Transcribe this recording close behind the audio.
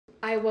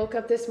I woke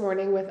up this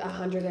morning with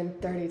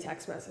 130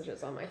 text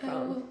messages on my phone.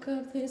 I woke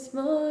up this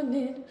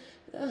morning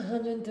with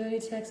 130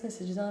 text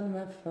messages on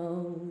my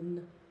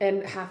phone.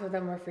 And half of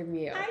them were from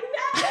you. I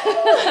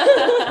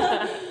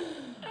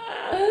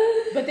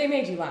know! But they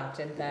made you laugh,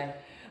 didn't they?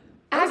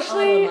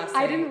 Actually,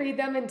 I didn't read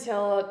them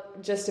until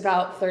just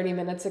about 30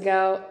 minutes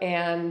ago,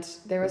 and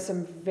there was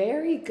some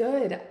very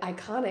good,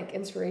 iconic,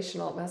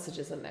 inspirational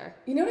messages in there.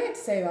 You know what I have to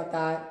say about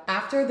that?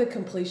 After the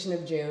completion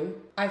of June,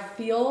 I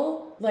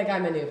feel like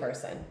I'm a new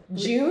person.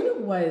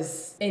 June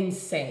was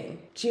insane.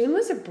 June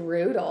was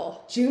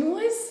brutal.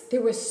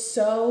 There was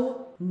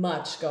so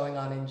much going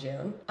on in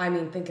June. I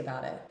mean, think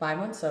about it. 5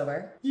 months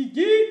sober.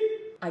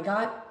 I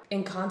got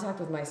in contact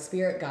with my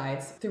spirit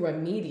guides through a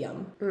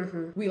medium.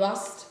 Mm-hmm. We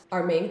lost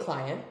our main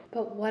client.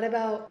 But what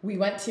about... We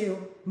went to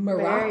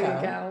Morocco. There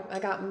you go. I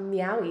got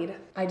meowied.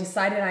 I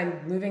decided I'm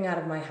moving out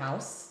of my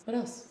house. What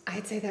else?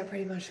 I'd say that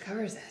pretty much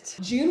covers it.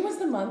 June was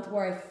the month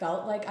where I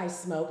felt like I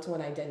smoked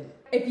when I didn't.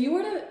 If you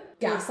were to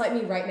gaslight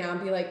me right now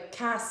and be like,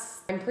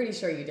 Cass, I'm pretty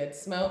sure you did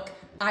smoke,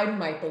 I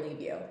might believe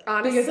you.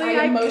 Honestly, because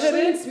I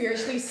emotionally and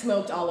spiritually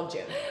smoked all of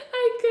June.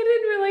 I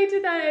couldn't relate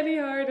to that any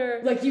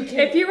harder. Like, you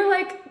can't. If you were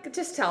like,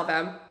 just tell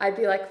them, I'd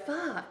be like,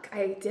 fuck,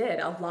 I did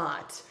a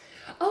lot.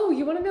 Oh,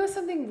 you want to know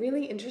something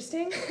really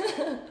interesting?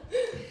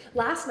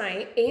 Last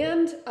night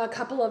and a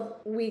couple of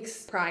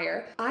weeks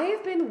prior, I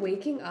have been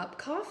waking up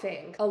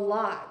coughing a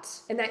lot.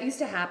 And that used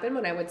to happen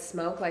when I would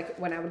smoke, like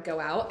when I would go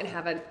out and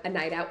have a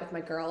night out with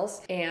my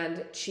girls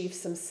and chief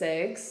some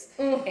cigs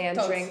and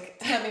drink.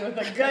 Tell me with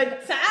a good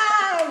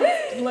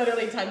time.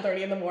 Literally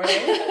 10:30 in the morning.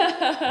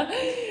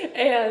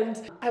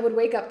 And I would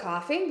wake up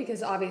coughing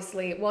because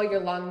obviously, well, your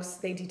lungs,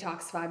 they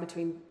detoxify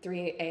between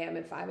 3 a.m.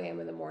 and 5 a.m.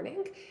 in the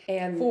morning.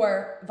 And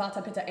for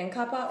Vata, Pitta, and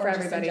Kapha, or for just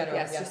everybody, in general?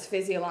 yes, just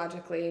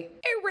physiologically.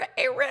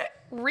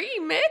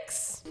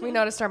 Remix. We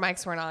noticed our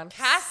mics weren't on.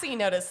 Cassie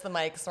noticed the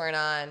mics weren't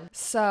on.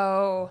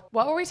 So,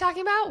 what were we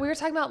talking about? We were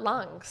talking about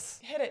lungs.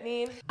 Hit it,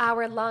 Neen.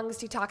 Our lungs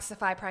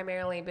detoxify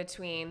primarily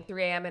between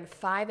 3 a.m. and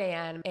 5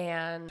 a.m.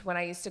 And when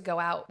I used to go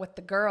out with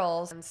the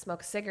girls and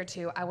smoke a cig or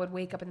two, I would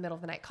wake up in the middle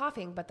of the night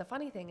coughing. But the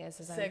funny thing is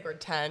cig or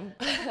 10.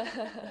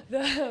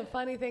 The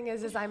funny thing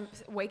is I'm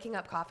waking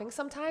up coughing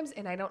sometimes,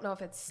 and I don't know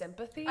if it's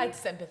sympathy. It's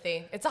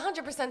sympathy. It's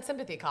 100%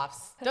 sympathy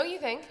coughs. Don't you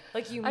think?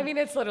 I mean,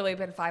 it's literally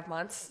been 5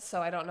 months,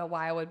 so I don't know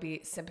why I would be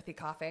sympathy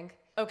coughing.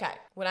 Okay.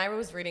 When I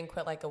was reading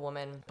Quit Like a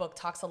Woman, book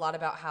talks a lot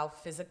about how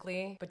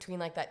physically between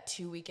like that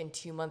 2-week and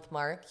 2-month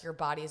mark, your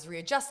body is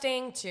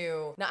readjusting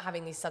to not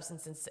having these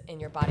substances in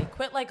your body.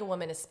 Quit Like a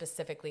Woman is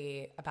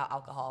specifically about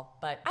alcohol,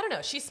 but I don't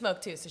know. She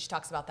smoked too, so she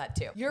talks about that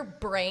too. Your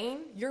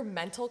brain, your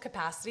mental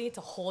capacity to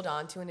hold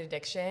on to an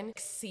addiction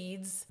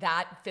exceeds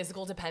that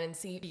physical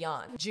dependency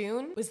beyond.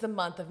 June was the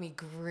month of me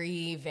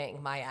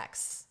grieving my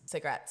ex.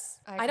 Cigarettes.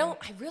 I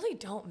really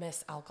don't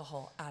miss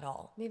alcohol at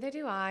all. Neither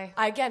do I.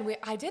 I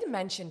did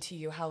mention to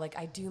you how like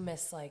I do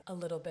miss like a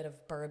little bit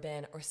of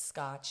bourbon or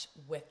scotch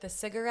with the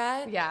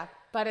cigarette. Yeah.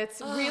 But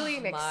it's really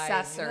an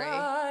accessory.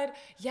 God.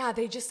 Yeah,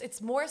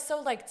 it's more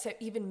so like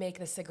to even make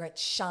the cigarette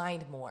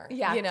shine more.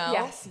 Yeah. You know?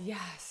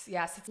 Yes.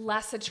 It's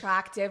less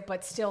attractive,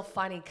 but still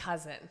funny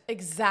cousin.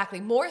 Exactly.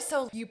 More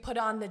so you put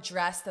on the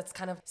dress that's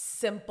kind of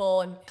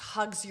simple and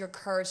hugs your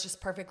curves just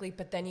perfectly,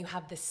 but then you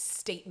have this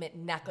statement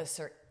necklace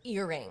or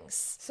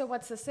earrings. So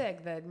what's the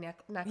cig? The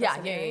necklace?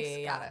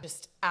 Yeah.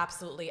 Just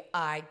absolutely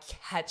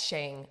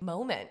eye-catching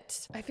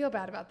moment. I feel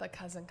bad about the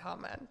cousin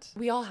comment.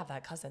 We all have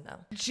that cousin though.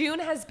 June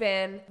has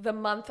been the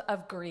month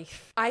of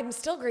grief. I'm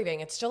still grieving.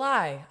 It's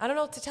July. I don't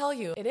know what to tell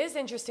you. It is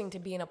interesting to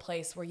be in a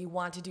place where you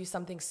want to do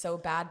something so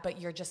bad, but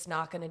you're just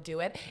not going to do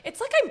it. It's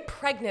like I'm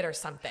pregnant or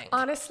something.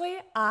 Honestly,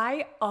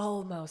 I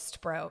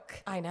almost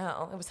broke. I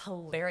know. It was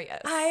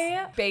hilarious.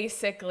 I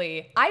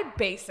basically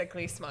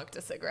smoked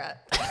a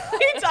cigarette.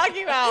 What are you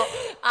talking about?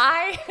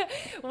 I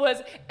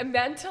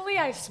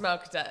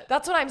smoked it.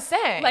 That's what I'm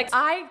saying. Like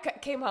I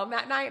came home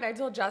that night and I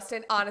told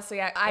Justin, honestly,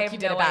 I have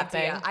no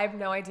idea. I have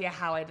no idea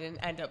how I didn't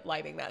end up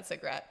lighting that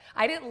cigarette.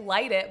 I didn't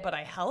light it, but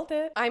I held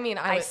it. I mean,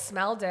 I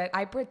smelled it.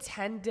 I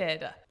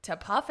pretended to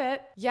puff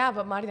it. Yeah,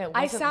 but Marina, it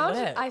wasn't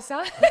lit. I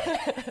sound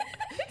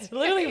It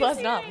literally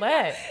was not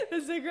lit. The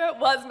cigarette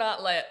was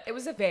not lit. It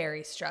was a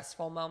very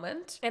stressful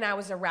moment. And I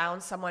was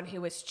around someone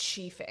who was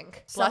chiefing.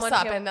 Bless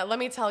up. And let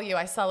me tell you,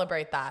 I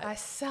celebrate that. I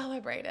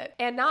celebrate it.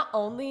 And not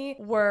only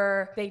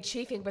were they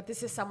chiefing, but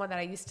this is someone that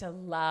I used to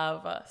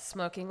love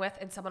smoking with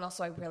and someone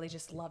also I really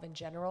just love in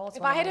general. It's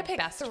if I had to pick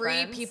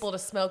 3 people to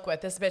smoke with,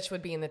 this bitch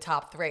would be in the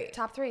top 3.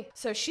 Top 3.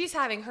 So she's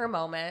having her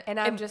moment and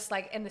I'm just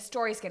like, and the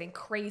story's getting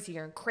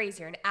crazier and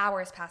crazier and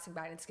hours passing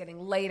by and it's getting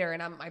later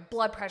and my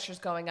blood pressure's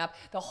going up.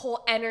 The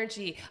whole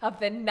energy of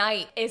the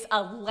night is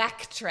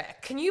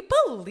electric. Can you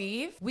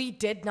believe we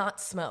did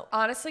not smoke?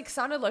 Honestly,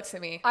 Cassandra looks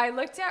at me. I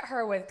looked at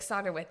her with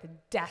Cassandra with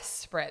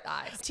desperate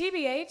eyes.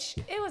 TBH,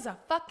 it was a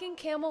fucking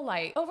Camel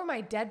Light. Over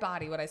my dead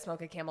body would I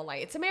smoke a Camel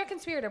Light. It's American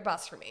Spirit or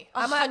bust for me.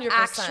 I'm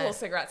actual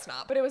cigarette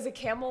snob. But it was a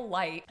Camel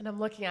Light, and I'm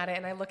looking at it,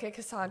 and I look at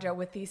Cassandra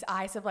with these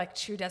eyes of like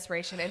true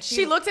desperation, and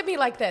she looked at me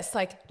like this,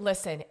 like,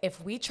 listen,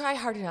 if we try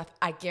hard enough,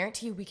 I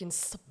guarantee you we can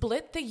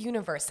split the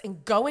universe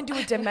and go into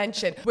a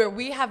dimension where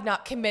we have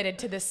not committed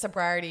to this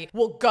sobriety.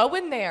 We'll go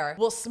in there,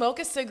 we'll smoke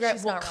a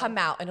cigarette, we'll come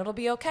out, and it'll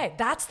be okay.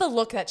 That's the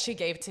look that she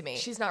gave to me.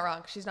 She's not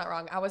wrong. She's not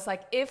wrong. I was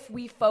like, if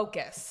we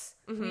focus,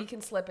 we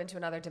can slip into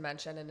another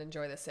dimension and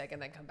enjoy the cig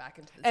and then come back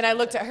into the And I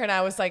looked at her and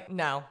I was like,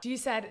 no. You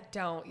said,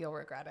 don't, you'll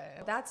regret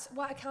it. That's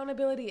what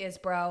accountability is,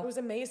 bro. It was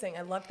amazing.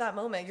 I loved that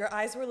moment. Your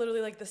eyes were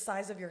literally like the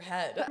size of your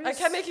head. I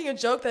kept making a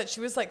joke that she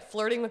was like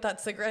flirting with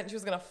that cigarette and she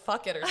was going to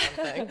fuck it or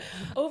something.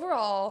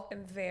 Overall,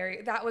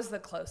 that was the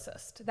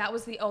closest. That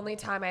was the only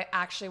time I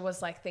actually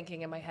was like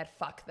thinking in my head,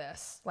 fuck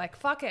this. Like,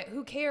 fuck it.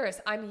 Who cares?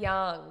 I'm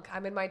young.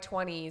 I'm in my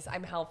 20s.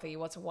 I'm healthy.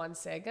 What's one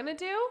cig gonna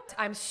do?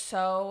 I'm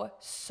so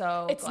It's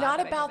glad not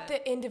that about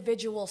the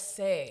individual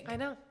cig. I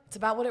know. It's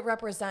about what it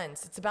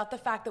represents. It's about the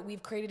fact that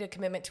we've created a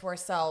commitment to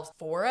ourselves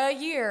for a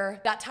year.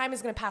 That time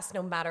is going to pass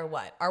no matter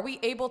what. Are we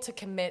able to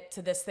commit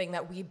to this thing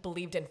that we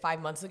believed in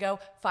 5 months ago,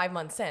 5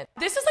 months in?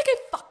 This is like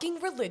a fucking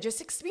religious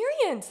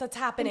experience that's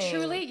happening. And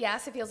truly,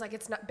 yes, it feels like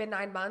it's not been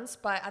 9 months,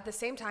 but at the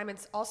same time,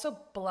 it's also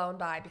blown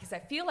by because I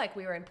feel like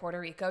we were in Puerto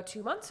Rico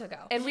 2 months ago.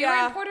 And we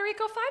were in Puerto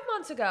Rico 5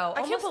 months ago.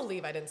 I can't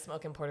believe I didn't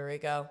smoke in Puerto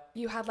Rico.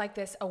 You had like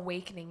this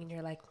awakening and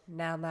you're like,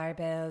 no more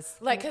booze.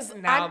 Like, cause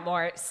no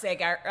more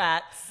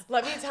cigarettes.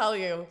 Let me tell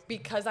you,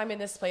 because I'm in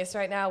this place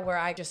right now where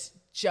I just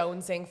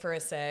jonesing for a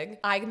cig,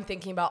 I'm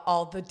thinking about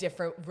all the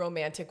different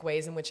romantic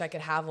ways in which I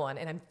could have one.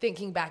 And I'm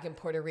thinking back in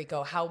Puerto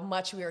Rico, how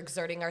much we were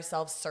exerting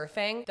ourselves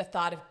surfing. The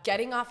thought of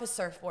getting off a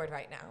surfboard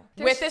right now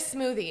with a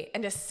smoothie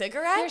and a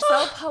cigarette. You're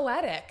so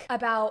poetic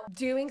about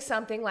doing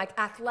something like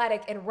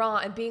athletic and raw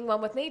and being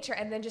one with nature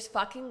and then just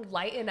fucking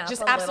lighten up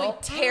just a absolutely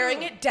little.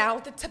 tearing it down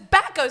with a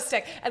tobacco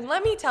stick. And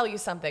let me tell you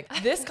something.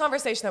 This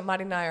conversation that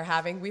Marina and I are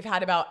having, we've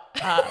had about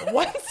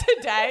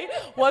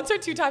once or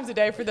two times a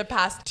day for the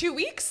past 2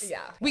 weeks.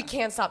 Yeah. We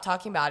can't stop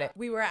talking about it.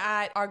 We were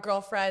at our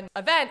girlfriend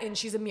event and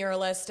she's a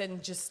muralist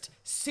and just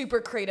super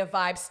creative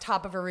vibes,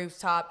 top of a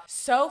rooftop.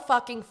 So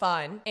fucking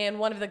fun. And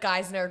one of the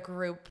guys in our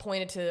group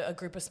pointed to a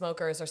group of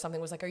smokers or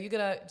something, was like, do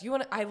you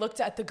want to, I looked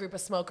at the group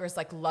of smokers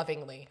like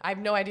lovingly. I have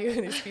no idea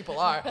who these people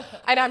are.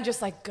 And I'm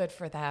just like, good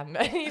for them.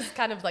 And he's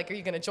kind of like, are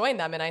you going to join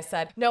them? And I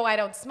said, no, I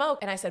don't smoke.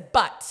 And I said,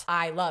 but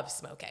I love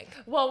smoking.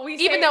 Well,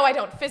 even though I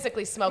don't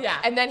physically smoke. Yeah.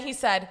 And then he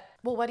said,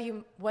 well, what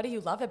do you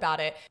love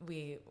about it?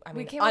 We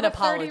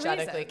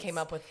unapologetically came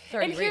up with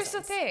 30 reasons. And here's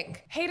the thing.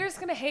 Haters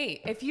gonna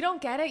hate. If you don't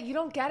get it, you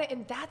don't get it,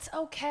 and that's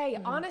okay.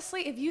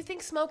 Honestly, if you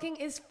think smoking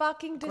is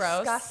fucking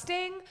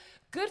disgusting,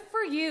 good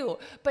for you,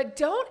 but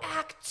don't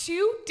act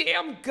too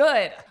damn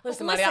good.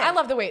 Listen, Maria, I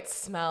love the way it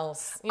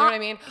smells. You know what I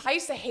mean? I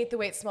used to hate the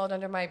way it smelled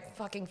under my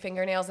fucking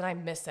fingernails, and I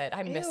miss it.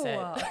 I miss it.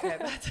 Okay,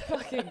 that's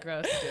fucking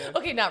gross, dude.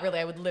 Okay, not really.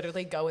 I would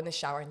literally go in the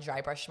shower and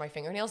dry brush my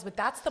fingernails, but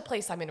that's the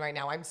place I'm in right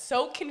now. I'm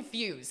so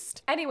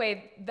confused.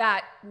 Anyway,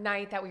 that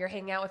night that we were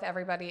hanging out with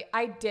everybody,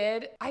 I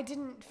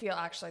didn't feel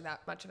actually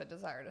that much of a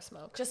desire to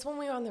smoke. Just when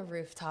we were on the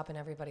rooftop and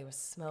everybody was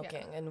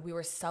smoking and we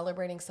were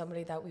celebrating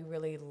somebody that we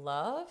really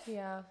love.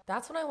 Yeah.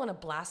 That's when I want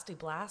to blasty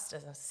blast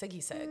as a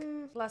ciggy cig.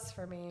 Less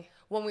for me.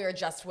 When we were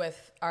just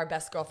with our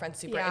best girlfriend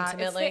super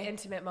intimately. It's the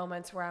intimate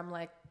moments where I'm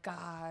like,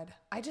 God,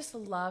 I just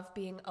love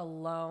being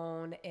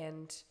alone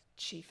and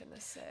chief in the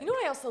cig. You know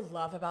what I also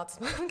love about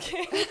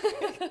smoking?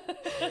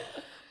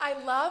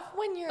 I love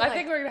when you're I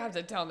think we're going to have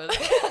to tell this.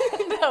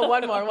 No,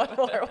 one more.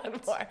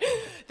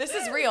 This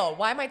is real.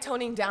 Why am I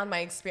toning down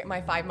my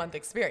 5-month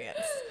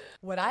experience?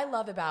 What I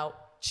love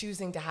about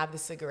choosing to have the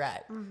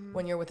cigarette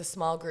when you're with a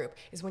small group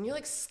is when you're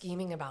like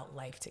scheming about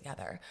life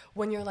together.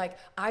 When you're like,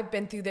 I've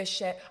been through this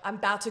shit. I'm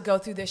about to go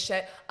through this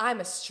shit. I'm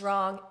a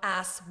strong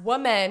ass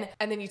woman.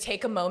 And then you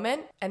take a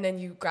moment and then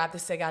you grab the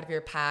cig out of your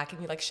pack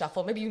and you like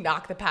shuffle. Maybe you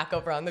knock the pack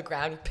over on the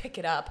ground. You pick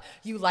it up.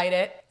 You light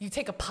it. You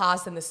take a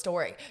pause in the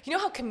story. You know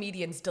how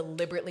comedians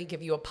deliberately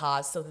give you a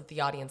pause so that the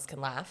audience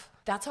can laugh?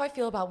 That's how I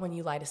feel about when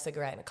you light a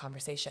cigarette in a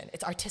conversation.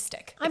 It's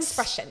artistic.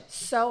 Expression.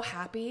 So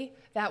happy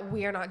that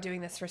we are not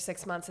doing this for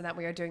 6 months and that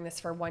we are doing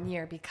this for 1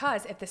 year,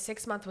 because if the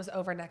 6 month was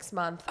over next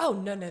month, oh,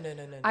 no.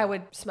 I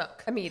would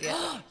smoke immediately.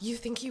 You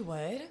think you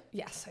would?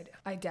 Yes, I do.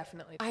 I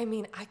definitely do. I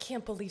mean, I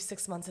can't believe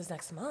 6 months is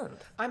next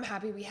month. I'm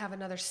happy we have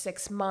another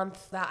 6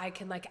 months that I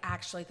can like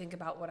actually think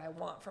about what I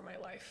want for my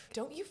life.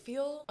 Don't you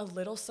feel a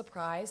little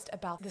surprised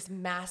about this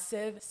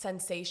massive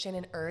sensation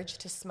and urge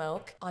to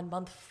smoke on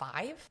month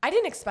 5? I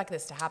didn't expect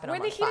this to happen We're on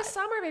in the month heat 5. of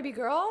summer, baby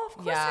girl. Of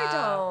course I We're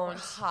don't.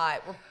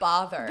 hot. We're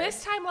bothered.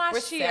 This time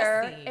last We're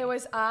year, sassy. it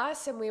was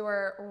us and we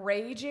were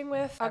raging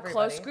with a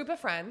close group of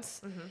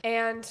friends.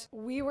 And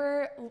we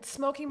were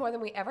smoking more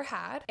than we ever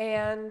had.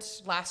 And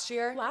last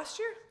year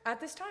at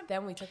this time.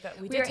 then we took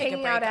We did were take a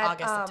hanging break out at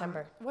August,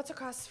 September. What's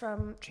across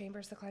from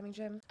Chambers, the climbing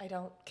gym? I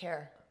don't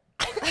care.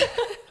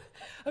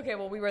 Okay,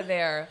 well, we were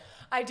there.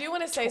 I do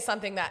want to say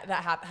something that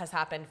has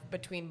happened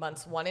between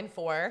months 1 and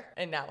 4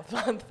 and now with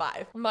month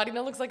 5.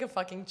 Marina looks like a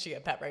fucking chia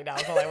pet right now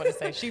is all I want to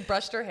say. She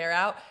brushed her hair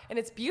out and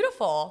it's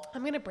beautiful.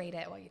 I'm going to braid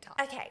it while you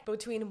talk. Okay.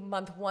 Between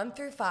month 1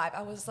 through 5,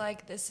 I was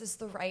like, this is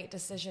the right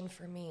decision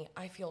for me.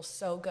 I feel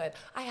so good.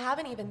 I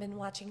haven't even been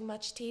watching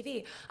much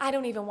TV. I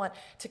don't even want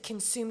to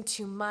consume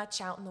too much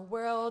out in the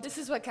world. This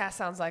is what Cass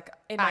sounds like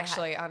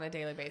on a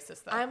daily basis,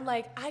 though. I'm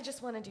like, I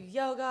just want to do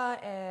yoga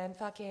and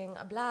fucking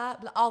blah,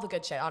 blah, all the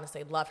good shit.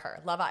 Honestly, love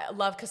her.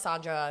 Love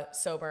Cassandra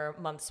sober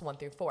months 1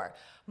 through 4.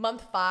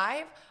 Month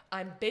 5,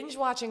 I'm binge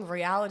watching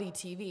reality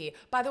TV.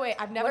 By the way,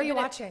 I've never What are you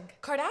watching?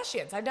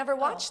 Kardashians. I've never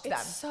watched them.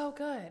 It's so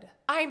good.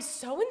 I'm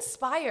so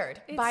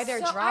inspired by their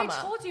drama.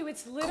 I told you,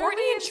 it's literally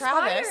Courtney and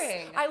inspiring.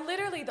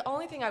 Travis. The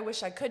only thing I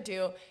wish I could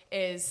do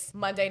is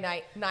Monday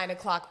night, 9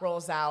 o'clock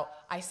rolls out.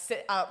 I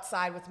sit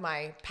outside with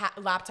my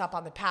laptop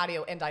on the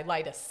patio and I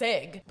light a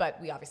cig,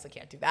 but we obviously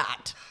can't do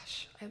that.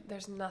 Gosh,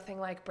 there's nothing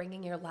like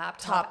bringing your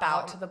laptop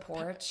out to the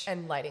porch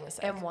and lighting a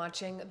cig and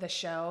watching the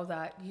show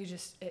that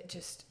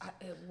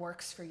it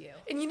works for you.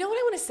 And you know what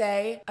I want to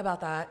say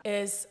about that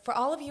is for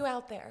all of you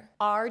out there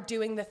are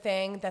doing the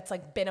thing that's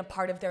like been a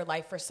part of their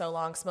life for so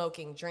long,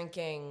 smoking,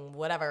 drinking,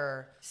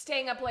 whatever.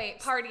 Staying up late,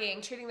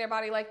 partying, treating their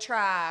body like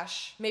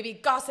trash. Maybe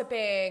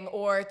gossiping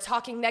or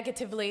talking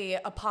negatively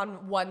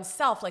upon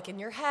oneself, like in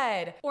your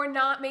head. Or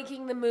not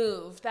making the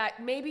move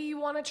that maybe you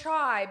want to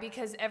try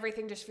because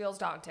everything just feels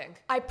daunting.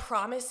 I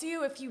promise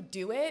you, if you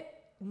do it,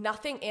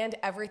 nothing and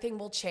everything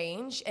will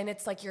change. And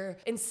it's like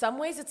in some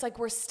ways, it's like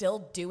we're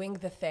still doing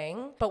the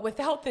thing, but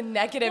without the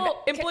negative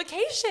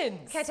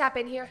implications. Can I tap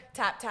in here?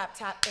 Tap, tap,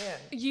 tap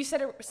in. You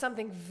said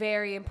something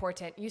very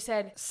important. You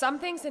said some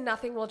things and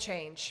nothing will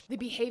change. The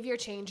behavior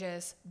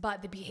changes,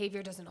 but the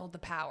behavior doesn't hold the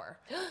power.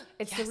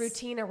 It's the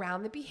routine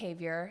around the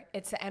behavior.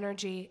 It's the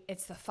energy.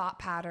 It's the thought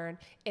pattern.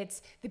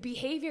 It's the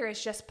behavior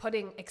is just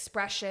putting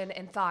expression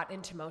and thought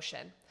into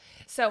motion.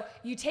 So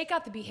you take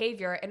out the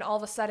behavior and all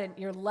of a sudden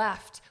you're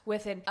left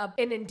with an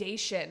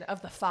inundation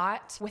of the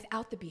thought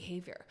without the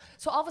behavior.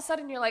 So all of a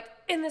sudden you're like,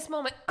 in this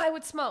moment, I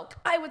would smoke.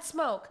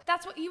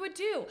 That's what you would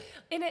do.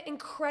 In an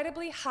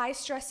incredibly high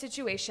stress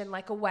situation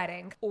like a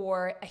wedding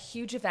or a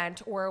huge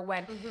event or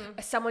when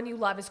someone you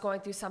love is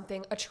going through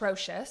something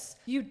atrocious,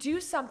 you do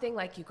something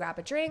like you grab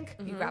a drink,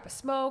 you grab a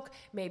smoke,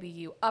 maybe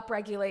you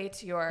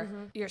upregulate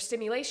your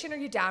stimulation or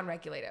you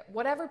downregulate it.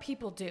 Whatever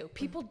people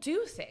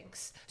do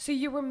things. So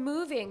you're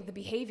removing the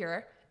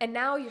behavior and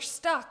now you're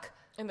stuck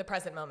in the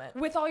present moment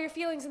with all your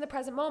feelings in the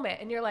present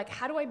moment. And you're like,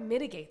 how do I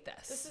mitigate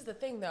this? This is the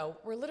thing though.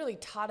 We're literally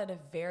taught at a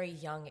very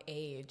young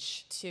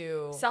age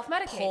to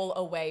self-medicate, pull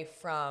away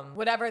from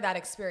whatever that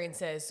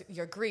experience is.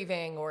 You're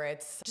grieving or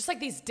it's just like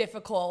these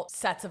difficult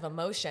sets of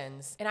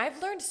emotions. And I've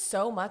learned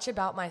so much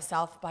about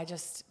myself by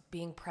just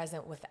being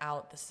present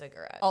without the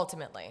cigarette,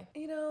 ultimately.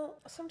 You know,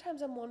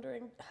 sometimes I'm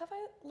wondering, have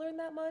I learned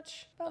that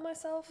much about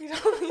myself? You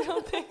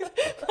don't think?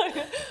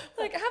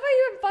 Like, have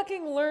I even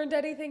fucking learned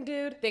anything,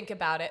 dude? Think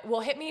about it.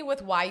 Well, hit me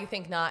with why you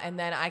think not, and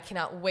then I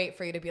cannot wait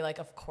for you to be like,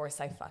 of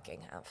course I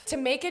fucking have. To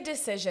make a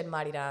decision,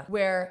 Marina,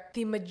 where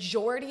the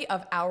majority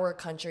of our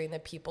country and the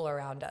people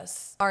around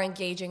us are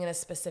engaging in a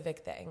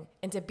specific thing,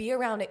 and to be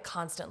around it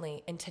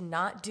constantly and to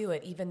not do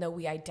it, even though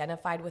we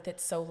identified with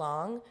it so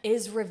long,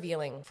 is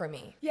revealing for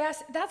me.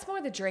 Yes, that's more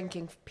the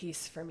drinking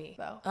piece for me,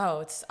 though.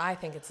 Oh, I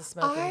think it's the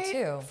smoking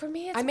too. For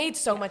me, I made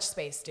so much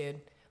space, dude.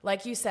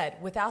 Like you said,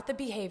 without the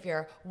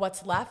behavior,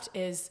 what's left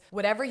is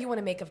whatever you want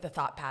to make of the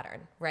thought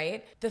pattern,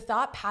 right? The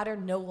thought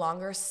pattern no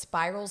longer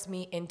spirals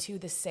me into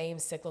the same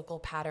cyclical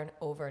pattern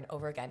over and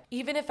over again.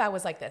 Even if I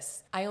was like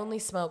this, I only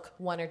smoke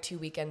 1 or 2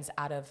 weekends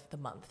out of the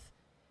month.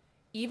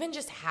 Even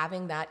just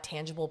having that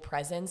tangible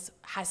presence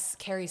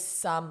carries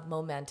some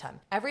momentum.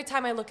 Every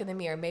time I look in the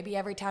mirror, maybe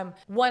every time,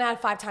 1 out of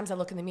 5 times I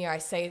look in the mirror, I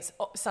say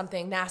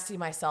something nasty to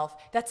myself,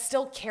 that's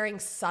still carrying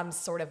some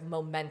sort of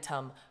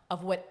momentum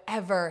of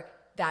whatever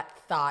that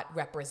thought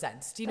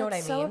represents. Do you know what I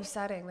mean? That's so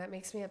upsetting. That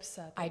makes me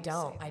upset. I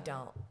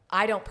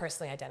don't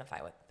personally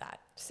identify with that.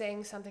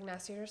 Saying something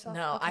nasty to yourself?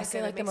 No, okay, I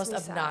say like the most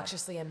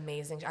obnoxiously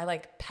amazing. I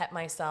like pet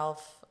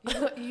myself.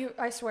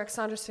 I swear,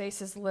 Cassandra's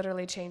face is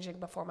literally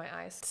changing before my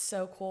eyes.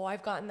 So cool.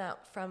 I've gotten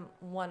that from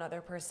one other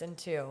person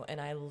too,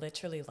 and I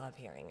literally love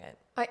hearing it.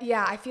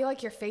 Yeah, I feel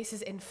like your face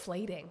is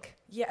inflating.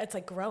 Yeah, it's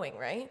like growing,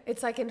 right?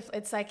 It's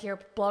like you're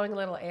blowing a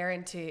little air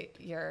into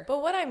your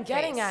But what I'm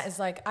getting at is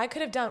like, we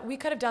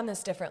could have done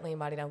this differently,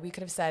 Marina. We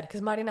could have said,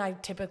 because Marina and I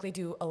typically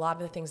do a lot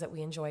of the things that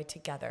we enjoy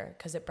together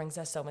because it brings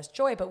us so much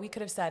joy, but we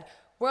could have said,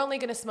 we're only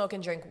going to smoke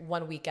and drink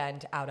 1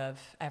 weekend out of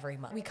every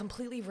month. We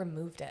completely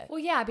removed it. Well,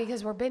 yeah,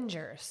 because we're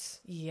bingers.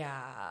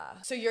 Yeah.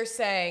 So you're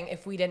saying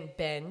if we didn't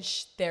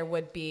binge, there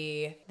would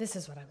be... This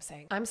is what I'm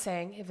saying. I'm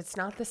saying if it's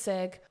not the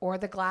cig or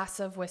the glass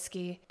of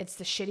whiskey, it's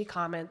the shitty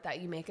comment that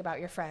you make about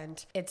your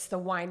friend. It's the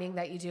whining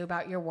that you do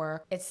about your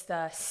work. It's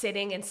the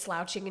sitting and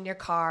slouching in your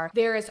car.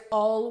 There is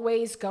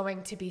always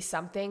going to be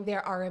something.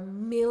 There are a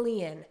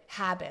million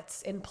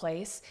habits in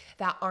place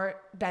that aren't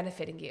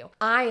benefiting you.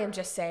 I am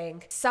just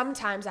saying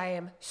sometimes I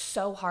am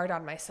so hard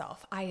on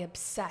myself. I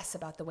obsess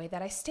about the way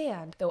that I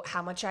stand,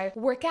 how much I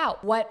work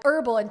out, what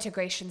herbal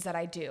integrations that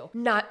I do,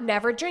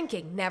 never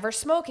drinking, never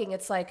smoking.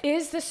 It's like,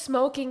 is the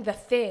smoking the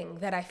thing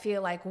that I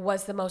feel like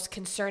was the most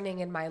concerning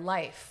in my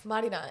life?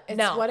 Marina, it's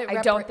No, what it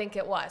I don't think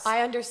it was.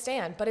 I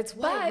understand, but it's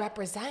what it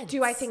represents.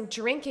 Do I think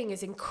drinking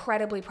is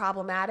incredibly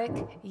problematic?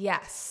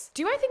 Yes.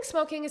 Do I think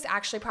smoking is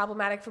actually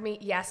problematic for me?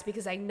 Yes,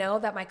 because I know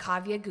that my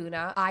cavia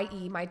guna,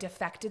 i.e. my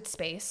defected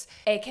space,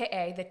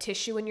 aka the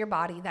tissue in your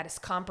body that is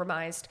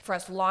compromised for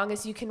as long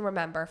as you can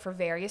remember for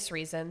various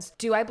reasons.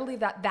 Do I believe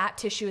that that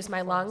tissue is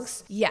my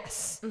lungs?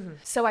 Yes. Mm-hmm.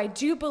 So I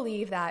do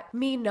believe that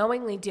me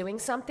knowingly doing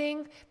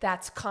something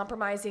that's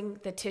compromising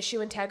the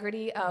tissue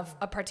integrity of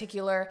a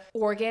particular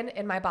organ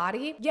in my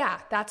body, yeah,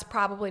 that's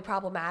probably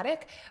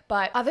problematic.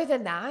 But other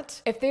than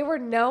that, if there were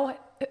no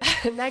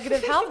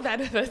negative health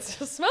benefits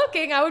to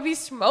smoking, I would be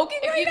smoking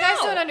right now. If you guys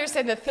don't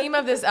understand, the theme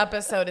of this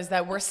episode is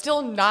that we're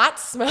still not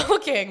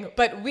smoking,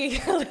 but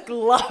we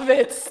love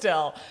it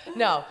still.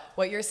 No,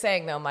 what you're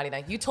saying though,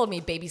 Marina, you told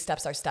me baby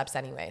steps are steps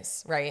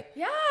anyways, right?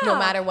 Yeah. No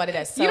matter what it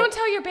is. So, you don't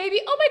tell your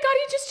baby, oh my God,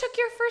 you just took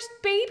your first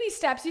baby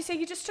steps. You say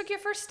you just took your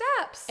first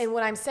steps. And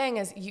what I'm saying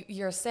is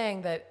you're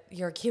saying that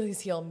your Achilles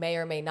heel may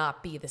or may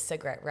not be the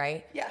cigarette,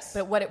 right? Yes.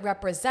 But what it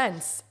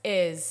represents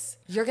is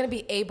you're going to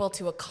be able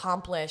to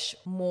accomplish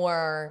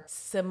more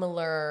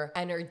similar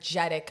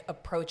energetic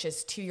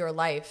approaches to your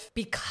life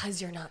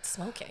because you're not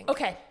smoking.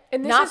 Okay.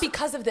 And not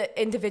because of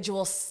the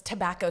individual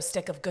tobacco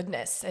stick of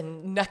goodness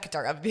and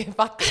nectar of the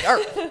fucking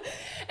earth.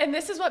 And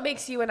this is what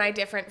makes you and I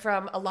different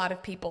from a lot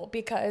of people,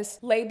 because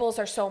labels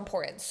are so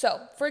important. So,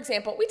 for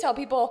example, we tell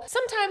people,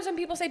 sometimes when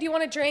people say, do you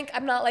want to drink?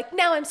 I'm not like,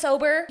 now I'm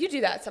sober. You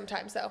do that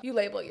sometimes though. You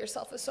label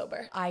yourself as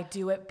sober. I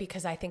do it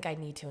because I think I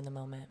need to in the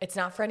moment. It's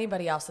not for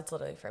anybody else. It's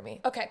literally for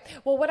me. Okay.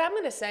 Well, what I'm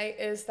going to say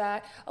is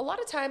that a lot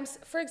of times,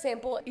 for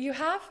example, you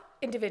have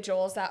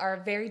individuals that are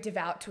very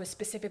devout to a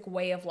specific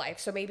way of life.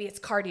 So maybe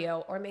it's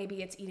cardio, or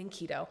maybe it's eating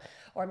keto,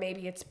 or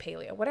maybe it's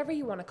paleo, whatever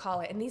you want to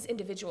call it. And these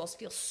individuals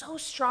feel so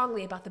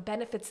strongly about the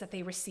benefits that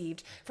they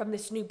received from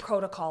this new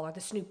protocol or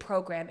this new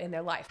program in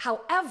their life.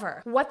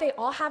 However, what they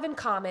all have in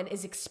common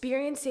is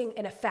experiencing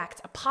an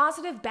effect, a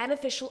positive,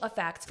 beneficial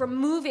effect from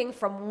moving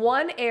from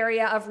one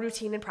area of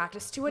routine and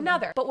practice to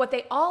another. But what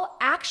they all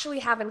actually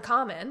have in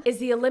common is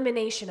the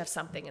elimination of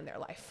something in their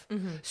life.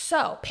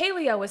 So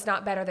paleo is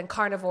not better than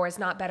carnivore, is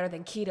not better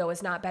than keto,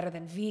 is not better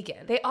than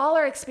vegan. They all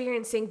are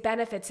experiencing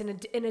benefits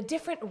in a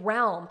different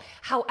realm.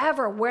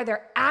 However, where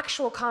their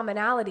actual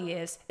commonality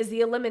is the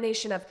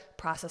elimination of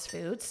processed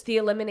foods, the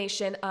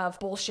elimination of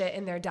bullshit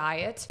in their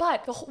diet.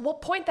 But the whole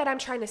point that I'm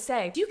trying to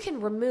say, you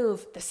can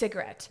remove the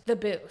cigarette, the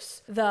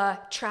booze, the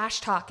trash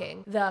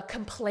talking, the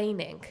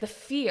complaining, the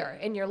fear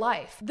in your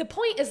life. The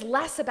point is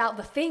less about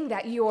the thing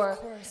that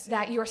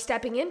you're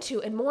stepping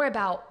into and more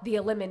about the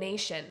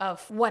elimination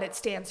of what it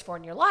stands for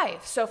in your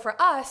life. So for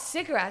us,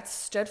 cigarettes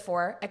stood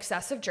for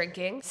excessive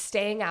drinking,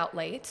 staying out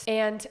late,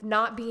 and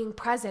not being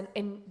present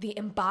in the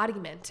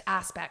embodiment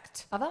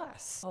aspect of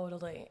us.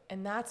 Totally.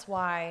 And that's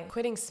why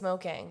quitting smoking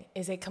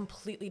is a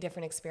completely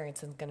different experience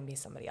than going to be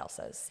somebody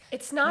else's.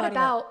 It's not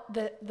about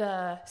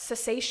the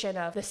cessation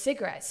of the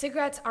cigarette.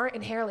 Cigarettes aren't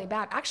inherently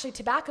bad. Actually,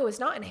 tobacco is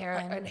not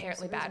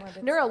inherently bad.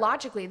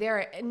 Neurologically, there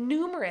are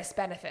numerous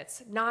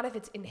benefits, not if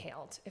it's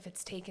inhaled, if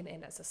it's taken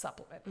in as a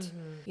supplement.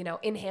 You know,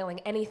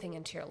 inhaling anything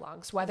into your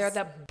lungs, whether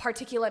the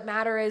particulate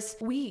matter is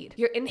weed,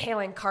 you're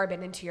inhaling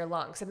carbon into your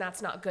lungs, and that's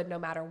not good no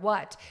matter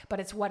what, but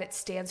it's what it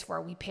stands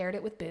for. We paired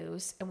it with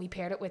booze, and we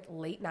paired it with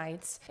late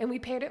nights, and we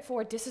paired it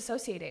for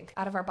disassociating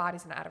out of our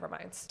bodies and out of our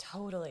minds.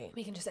 Totally.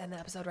 We can just end the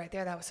episode right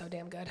there. That was so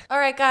damn good. All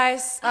right,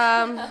 guys.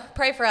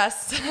 Pray for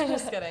us.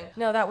 Just kidding.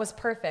 No, that was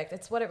perfect.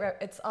 It's what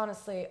it's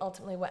honestly,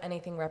 ultimately what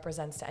anything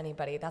represents to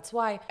anybody. That's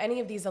why any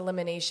of these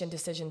elimination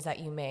decisions that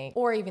you make,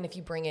 or even if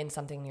you bring in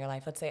something in your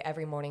life, let's say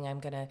every morning I'm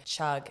going to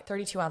chug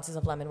 32 ounces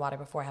of lemon water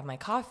before I have my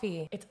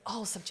coffee. It's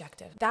all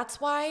subjective.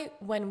 That's why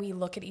when we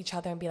look at each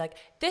other and be like,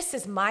 this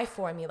is my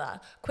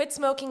formula. Quit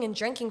smoking and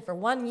drinking for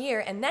 1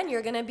 year and then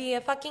you're going to be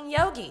a fucking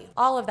yogi.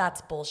 All of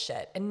that's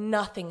bullshit and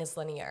nothing is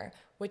linear.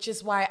 Which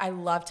is why I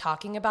love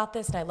talking about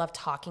this and I love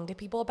talking to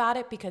people about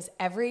it, because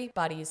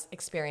everybody's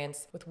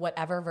experience with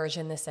whatever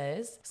version this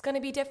is going to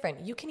be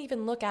different. You can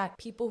even look at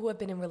people who have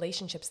been in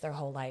relationships their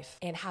whole life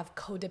and have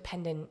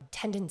codependent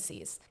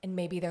tendencies, and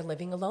maybe they're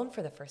living alone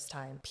for the first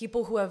time.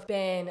 People who have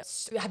been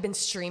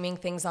streaming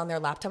things on their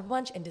laptop a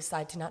bunch and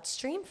decide to not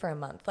stream for a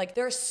month. Like,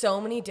 there are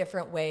so many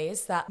different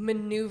ways that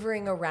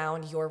maneuvering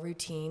around your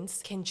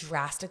routines can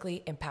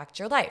drastically impact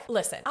your life.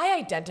 Listen, I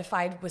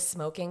identified with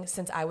smoking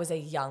since I was a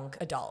young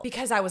adult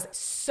because I was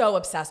so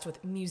obsessed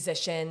with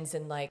musicians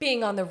and like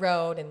being on the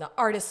road and the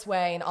artist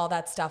way and all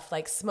that stuff.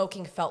 Like,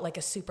 smoking felt like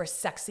a super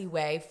sexy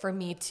way for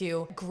me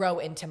to grow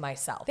into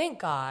myself. Thank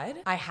God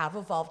I have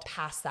evolved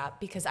past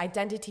that, because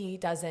identity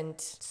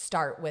doesn't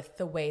start with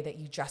the way that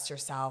you dress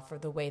yourself or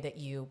the way that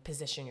you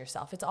position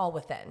yourself. It's all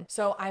within.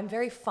 So I'm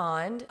very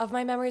fond of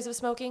my memories of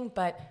smoking,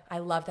 but I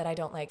love that I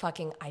don't like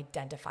fucking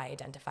identify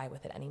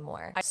with it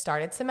anymore. I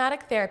started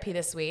somatic therapy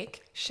this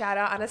week. Shout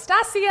out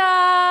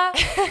Anastasia.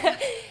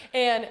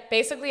 And basically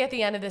basically at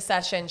the end of the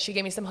session, she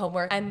gave me some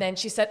homework and then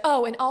she said,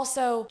 oh, and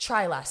also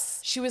try less.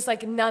 She was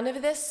like, none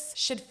of this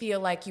should feel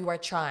like you are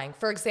trying.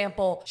 For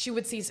example, she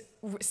would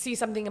see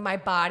something in my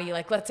body,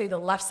 like let's say the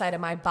left side of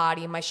my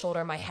body and my shoulder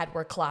and my head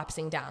were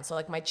collapsing down. So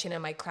like my chin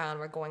and my crown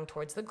were going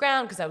towards the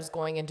ground because I was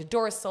going into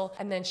dorsal.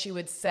 And then she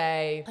would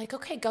say like,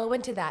 okay, go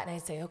into that. And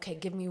I'd say, okay,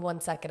 give me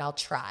 1 second, I'll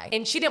try.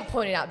 And she didn't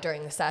point it out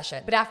during the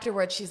session, but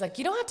afterwards she's like,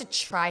 you don't have to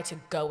try to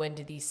go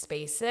into these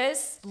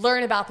spaces,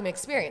 learn about them,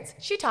 experience.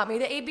 She taught me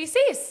the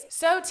ABCs.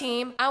 So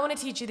team, I want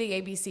to teach you the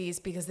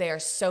ABCs because they are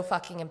so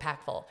fucking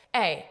impactful.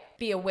 A,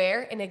 be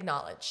aware and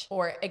acknowledge,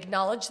 or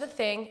acknowledge the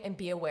thing and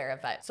be aware of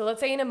it. So let's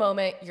say in a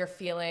moment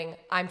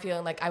I'm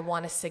feeling like I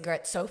want a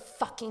cigarette so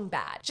fucking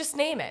bad. Just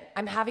name it.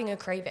 I'm having a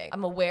craving.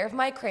 I'm aware of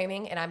my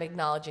craving and I'm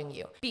acknowledging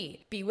you.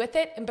 B, be with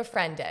it and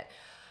befriend it.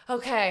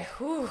 Okay,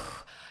 whew.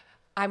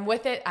 I'm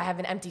with it. I have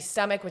an empty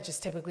stomach, which is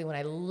typically when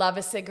I love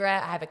a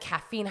cigarette. I have a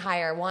caffeine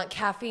high, I want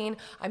caffeine.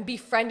 I'm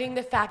befriending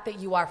the fact that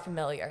you are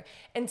familiar.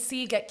 And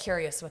C, get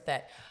curious with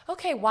it.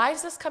 Okay, why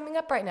is this coming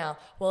up right now?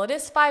 Well, it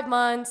is 5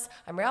 months.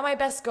 I'm around my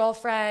best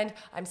girlfriend.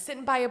 I'm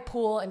sitting by a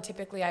pool, and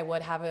typically I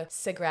would have a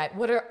cigarette.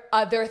 What are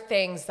other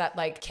things that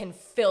like can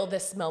fill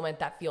this moment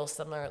that feels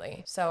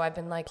similarly? So I've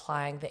been like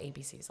applying the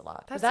ABCs a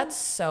lot. That's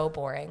so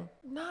boring.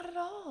 Not at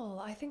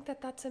all. I think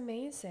that's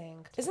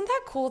amazing. Isn't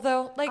that cool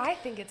though? Like, I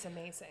think it's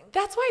amazing.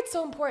 That's why it's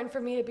so important for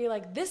me to be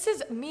like, this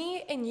is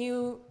me and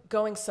you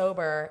going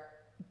sober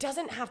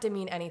doesn't have to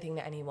mean anything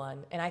to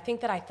anyone. And I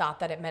think that I thought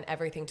that it meant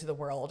everything to the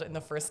world in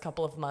the first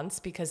couple of months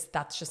because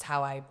that's just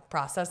how I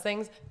process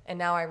things. And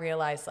now I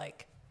realize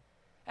like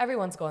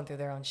everyone's going through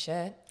their own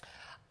shit.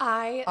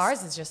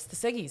 Ours is just the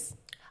ciggies.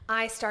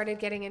 I started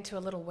getting into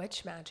a little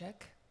witch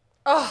magic.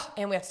 Oh,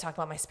 and we have to talk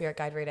about my spirit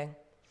guide reading.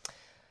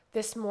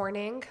 This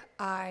morning,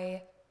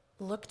 I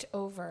looked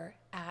over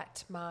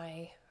at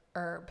my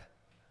herb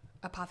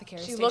apothecary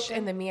She station. looked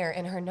in the mirror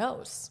and her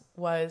nose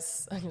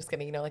was, I'm just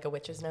kidding, like a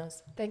witch's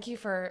nose. Thank you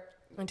for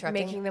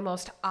interrupting. making the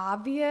most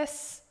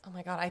obvious. Oh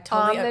my God, I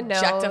totally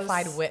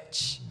objectified nose,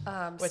 witch.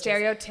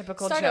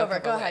 Stereotypical Start joke over.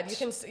 of Go a ahead. witch.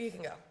 You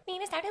can go.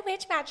 Nina started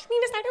witch magic.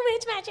 Nina started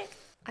witch magic.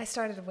 I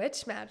started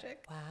witch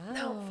magic. Wow.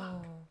 No,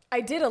 fuck. I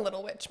did a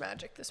little witch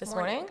magic this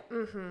morning.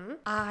 Mm-hmm.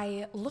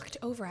 I looked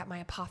over at my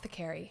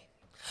apothecary.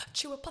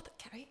 True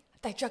apothecary.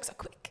 Thy drugs are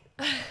quick.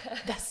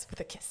 Thus with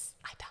a kiss,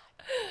 I die.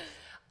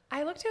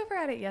 I looked over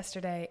at it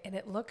yesterday and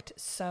it looked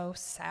so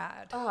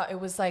sad. Oh, it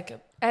was like, we are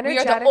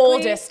Energetically, the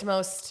oldest,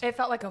 most. It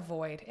felt like a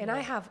void. And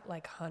I have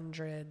like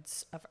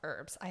hundreds of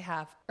herbs. I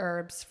have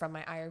herbs from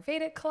my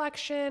Ayurvedic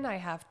collection. I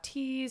have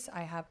teas.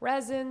 I have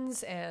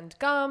resins and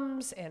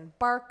gums and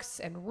barks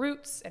and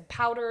roots and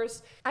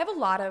powders. I have a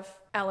lot of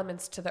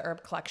elements to the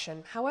herb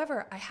collection.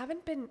 However, I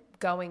haven't been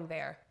going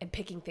there and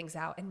picking things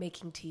out and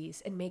making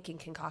teas and making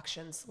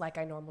concoctions like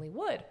I normally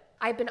would.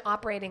 I've been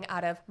operating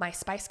out of my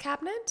spice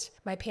cabinet,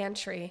 my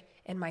pantry,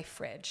 and my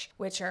fridge,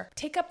 which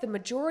take up the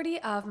majority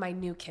of my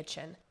new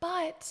kitchen.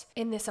 But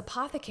in this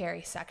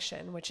apothecary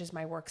section, which is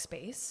my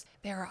workspace,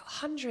 there are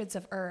hundreds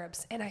of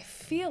herbs, and I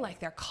feel like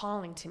they're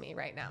calling to me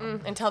right now.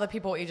 And tell the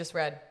people what you just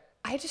read.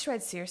 I just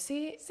read Circe.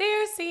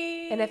 Circe.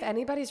 And if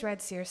anybody's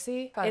read Circe,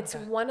 it's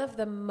one of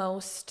the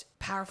most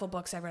powerful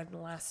books I've read in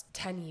the last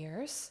 10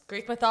 years.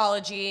 Greek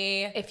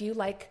mythology. If you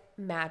like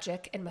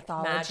magic and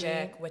mythology.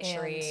 Magic,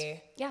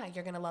 witchery. Yeah,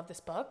 you're going to love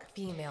this book.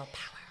 Female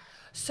power.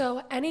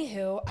 So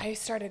anywho, I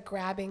started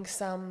grabbing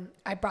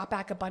I brought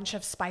back a bunch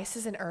of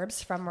spices and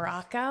herbs from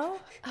Morocco.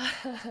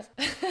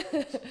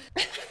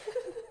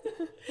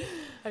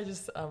 I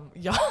just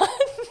yawned.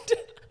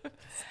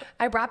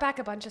 I brought back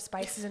a bunch of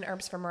spices and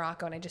herbs from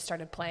Morocco and I just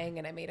started playing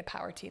and I made a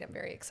power tea and I'm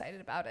very excited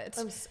about it.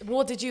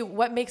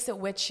 What makes it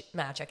witch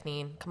magic,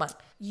 Neen? Come on.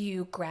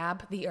 You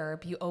grab the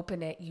herb, you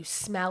open it, you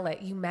smell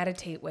it, you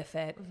meditate with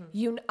it.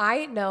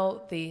 I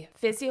know the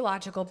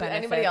physiological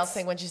benefits. Did anybody else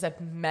think when she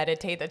said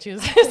meditate that she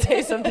was going to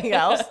say something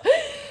else?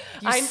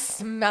 You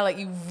smell it,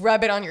 you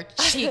rub it on your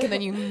cheek and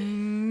then you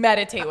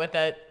meditate with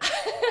it.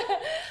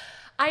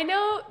 I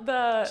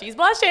know she's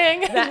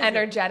blushing. The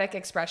energetic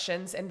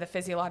expressions and the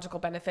physiological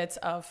benefits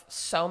of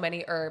so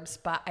many herbs,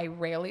 but I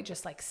rarely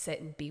just like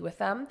sit and be with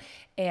them.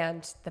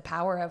 And the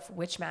power of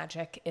witch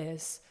magic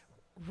is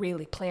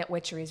really, plant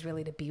witchery is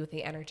really to be with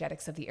the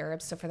energetics of the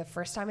herbs. So for the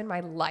first time in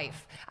my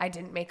life, I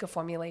didn't make a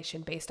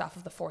formulation based off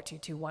of the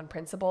 4-2-2-1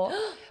 principle,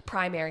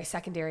 primary,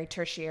 secondary,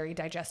 tertiary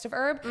digestive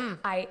herb.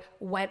 I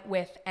went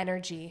with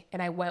energy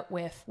and I went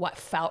with what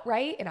felt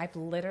right. And I've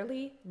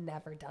literally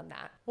never done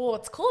that. Well,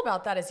 what's cool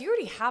about that is you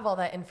already have all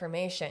that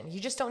information. You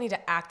just don't need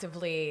to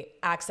actively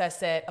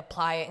access it,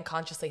 apply it, and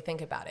consciously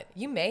think about it.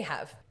 You may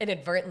have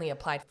inadvertently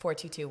applied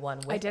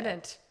 4-2-2-1 with I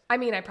didn't. I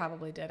mean, I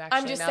probably did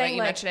actually. I'm just now saying, that you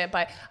like, mention it,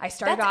 but I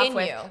started that's off in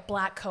with you.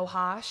 black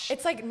cohosh.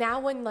 It's like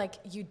now when like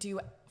you do,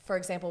 for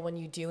example, when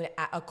you do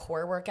a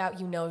core workout,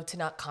 you know to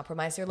not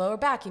compromise your lower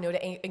back, you know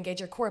to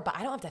engage your core, but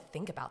I don't have to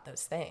think about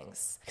those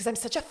things because I'm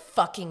such a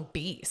fucking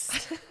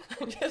beast.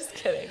 I'm just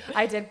kidding.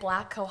 I did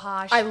black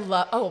cohosh.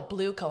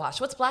 Blue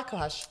cohosh. What's black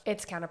cohosh?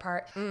 Its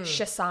counterpart,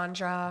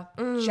 Schisandra,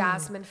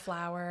 jasmine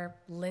flower,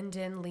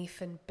 linden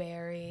leaf and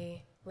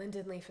berry,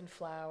 linden leaf and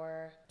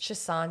flower,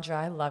 Cassandra.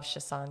 I love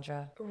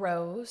Cassandra.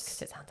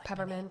 rose, It sounds like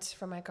peppermint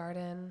from my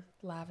garden,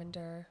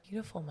 lavender.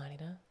 Beautiful,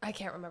 Marina. I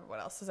can't remember what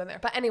else is in there.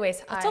 But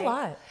anyways, That's a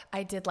lot.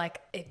 I did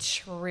like it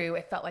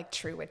felt like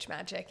true witch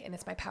magic. And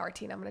it's my power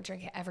tea. And I'm going to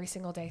drink it every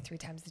single day, 3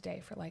 times a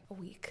day for like a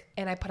week.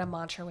 And I put a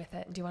mantra with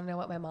it. And do you want to know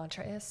what my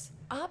mantra is?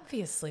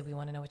 Obviously, we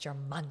want to know what your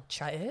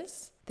mantra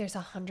is. There's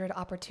 100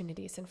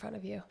 opportunities in front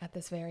of you at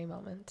this very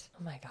moment.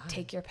 Oh my God.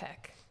 Take your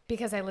pick.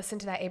 Because I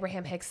listened to that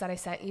Abraham Hicks that I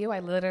sent you. I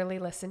literally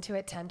listened to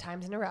it 10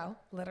 times in a row.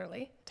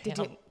 Literally. Did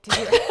you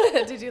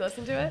did you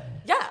listen to it?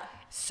 Yeah.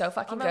 So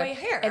fucking On my good. way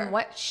here. And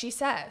what she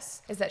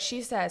says is that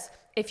she says,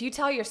 if you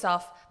tell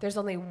yourself there's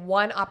only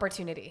one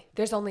opportunity,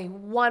 there's only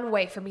one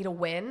way for me to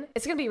win,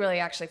 it's going to be really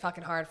actually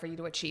fucking hard for you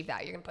to achieve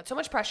that. You're going to put so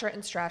much pressure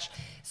and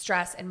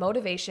stress and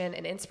motivation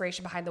and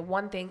inspiration behind the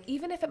one thing,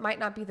 even if it might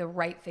not be the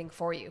right thing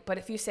for you. But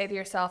if you say to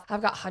yourself,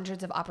 I've got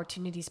hundreds of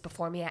opportunities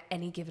before me at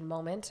any given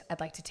moment, I'd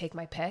like to take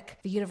my pick,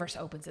 the universe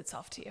opens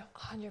itself to you.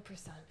 100%.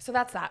 So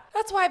that's that.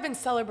 That's why I've been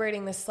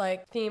celebrating this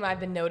like theme I've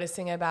been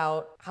noticing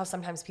about how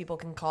sometimes people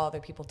can call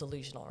other people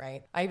delusional,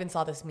 right? I even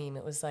saw this meme.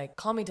 It was like,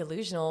 call me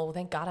delusional. Well,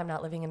 thank God I'm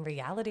not living in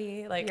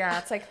reality. Like, Yeah,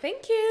 it's like,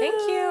 thank you.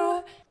 thank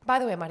you. By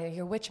the way, Marina,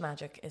 your witch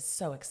magic is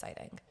so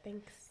exciting.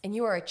 Thanks. And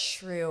you are a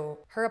true,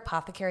 her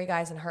apothecary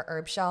guys and her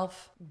herb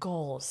shelf,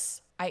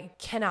 goals. I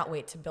cannot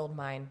wait to build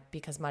mine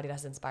because Marina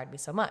has inspired me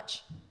so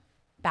much.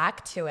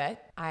 Back to it,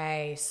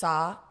 I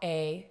saw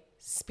a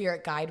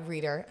spirit guide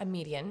reader, a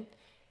medium,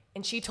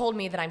 and she told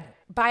me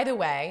that by the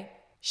way,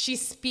 she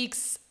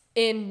speaks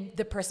in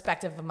the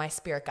perspective of my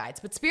spirit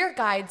guides. But spirit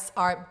guides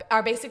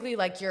are basically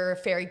like your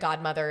fairy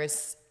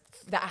godmothers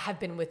that have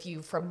been with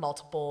you from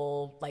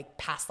multiple like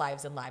past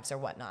lives and lives or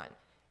whatnot.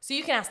 So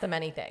you can ask them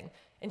anything.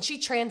 And she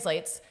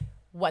translates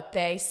what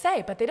they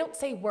say, but they don't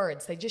say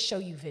words. They just show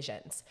you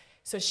visions.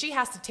 So she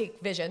has to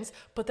take visions,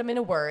 put them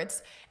into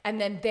words, and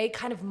then they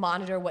kind of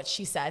monitor what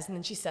she says, and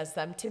then she says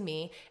them to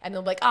me, and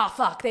they'll be like, oh,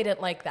 fuck, they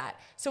didn't like that.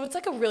 So it's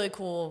like a really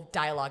cool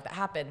dialogue that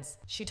happens.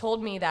 She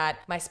told me that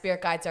my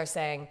spirit guides are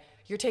saying,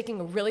 you're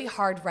taking a really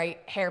hard right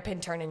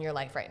hairpin turn in your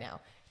life right now.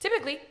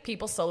 Typically,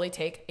 people slowly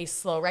take a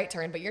slow right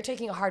turn, but you're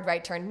taking a hard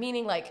right turn,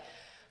 meaning like,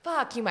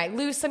 fuck, you might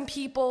lose some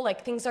people,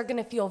 like things are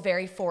gonna feel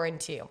very foreign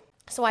to you.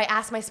 So I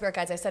asked my spirit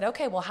guides, I said,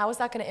 okay, well, how is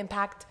that gonna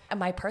impact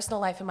my personal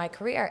life and my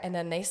career? And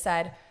then they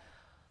said,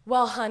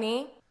 well,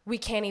 honey, we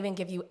can't even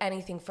give you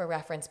anything for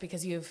reference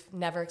because you've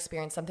never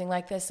experienced something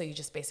like this, so you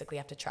just basically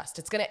have to trust.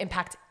 It's gonna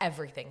impact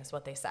everything is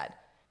what they said.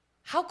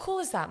 How cool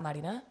is that,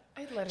 Marina?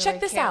 I literally Check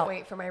this can't out.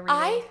 wait for my reading.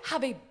 I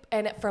have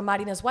and for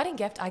Marina's wedding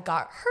gift, I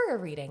got her a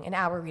reading, an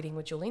hour reading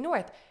with Julie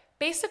North.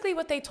 Basically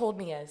what they told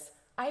me is,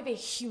 I have a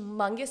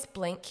humongous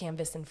blank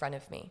canvas in front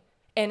of me.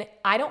 And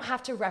I don't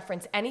have to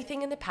reference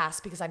anything in the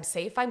past because I'm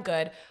safe, I'm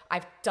good.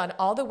 I've done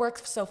all the work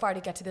so far to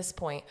get to this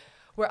point.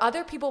 Where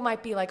other people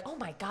might be like, oh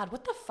my God,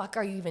 what the fuck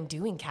are you even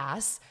doing,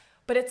 Cass?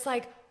 But it's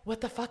like, what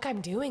the fuck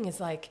I'm doing is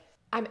like,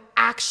 I'm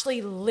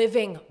actually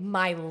living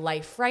my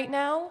life right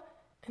now.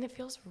 And it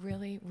feels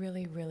really,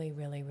 really, really,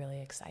 really,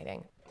 really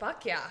exciting.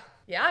 Fuck yeah.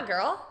 Yeah,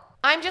 girl.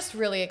 I'm just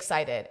really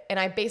excited. And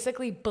I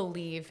basically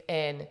believe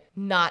in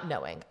not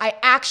knowing. I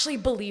actually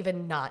believe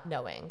in not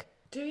knowing.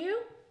 Do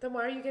you? Then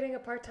why are you getting a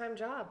part-time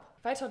job?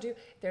 If I told you,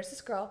 there's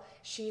this girl,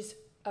 she's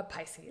a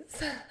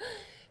Pisces.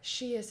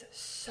 She is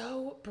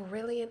so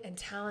brilliant and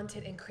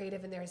talented and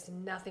creative, and there is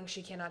nothing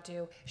she cannot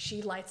do.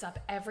 She lights up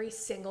every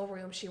single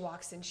room she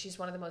walks in. She's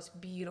one of the most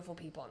beautiful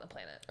people on the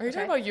planet. Are you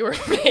talking about you or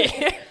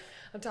me?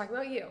 I'm talking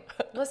about you.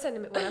 Listen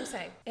to what I'm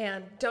saying.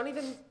 And don't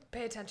even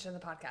pay attention to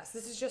the podcast.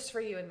 This is just for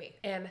you and me.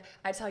 And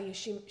I tell you,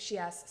 she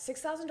has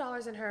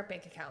 $6,000 in her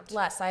bank account.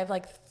 Less. I have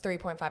like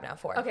 3.5 now,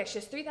 4. Okay, she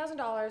has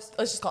 $3,000.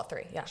 Let's just call it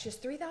 3, yeah. She has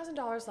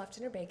 $3,000 left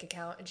in her bank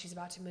account, and she's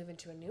about to move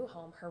into a new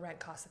home. Her rent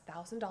costs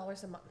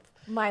 $1,000 a month.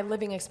 My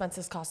living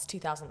expenses cost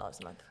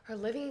 $2,000 a month. Her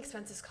living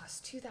expenses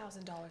cost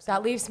 $2,000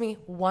 That leaves me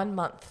 1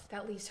 month.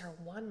 That leaves her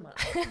 1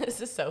 month.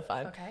 This is so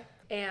fun. Okay.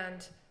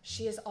 And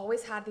she has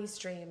always had these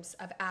dreams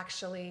of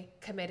actually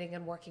committing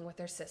and working with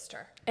her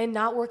sister. And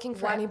not working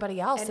for anybody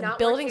else and not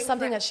building working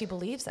something for- that she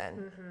believes in.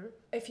 Mm-hmm.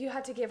 If you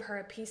had to give her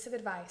a piece of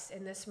advice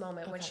in this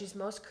moment when she's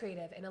most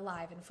creative and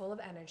alive and full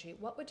of energy,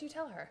 what would you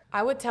tell her?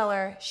 I would tell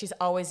her she's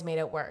always made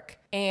it work.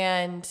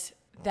 And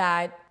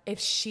that if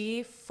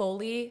she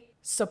fully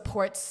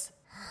supports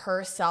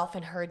herself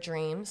and her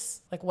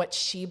dreams, like what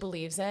she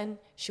believes in,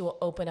 she will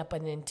open up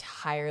an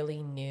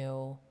entirely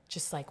new,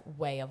 just like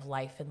way of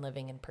life and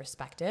living and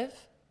perspective.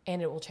 And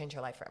it will change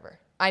her life forever.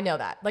 I know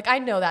that. Like, I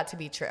know that to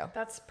be true.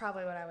 That's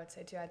probably what I would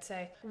say too. I'd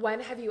say, when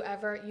have you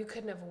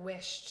couldn't have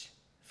wished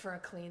for a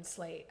clean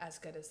slate as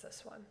good as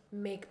this one?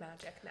 Make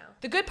magic now.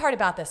 The good part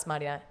about this,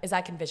 Marina, is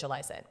I can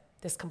visualize it.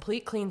 This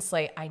complete clean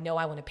slate. I know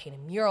I want to paint a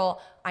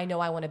mural. I know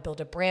I want to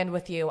build a brand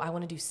with you. I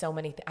want to do so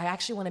many things. I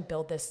actually want to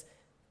build this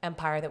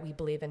empire that we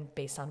believe in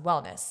based on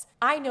wellness.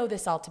 I know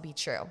this all to be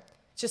true.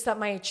 It's just that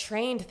my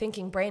trained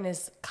thinking brain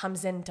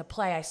comes into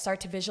play. I start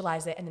to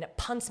visualize it, and then it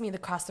punts me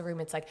across the room.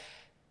 It's like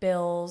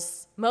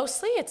bills.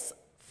 Mostly it's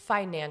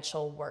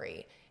financial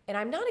worry. And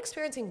I'm not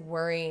experiencing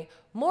worry,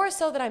 more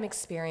so that I'm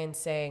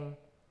experiencing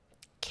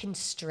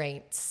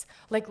constraints.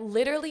 Like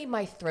literally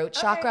my throat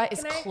chakra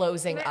is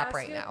closing up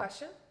right now.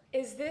 Question?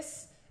 Is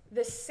this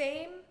the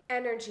same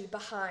energy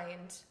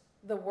behind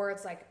the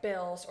words like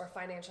bills or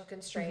financial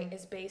constraint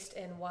is based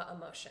in what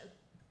emotion?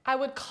 I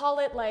would call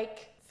it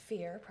like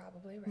Fear,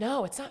 probably, right?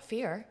 No, it's not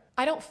fear.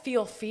 I don't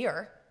feel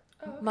fear.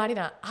 Oh, okay.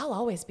 Marina, I'll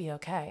always be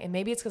okay. And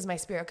maybe it's because my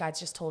spirit guides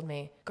just told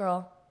me,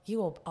 girl, you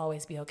will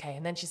always be okay.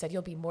 And then she said,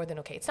 you'll be more than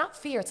okay. It's not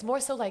fear. It's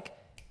more so like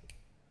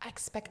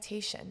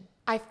expectation.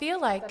 I feel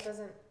like... That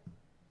doesn't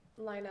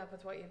line up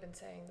with what you've been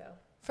saying, though.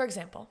 For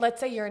example, let's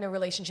say you're in a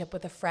relationship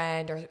with a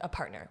friend or a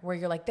partner where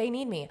you're like, they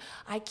need me.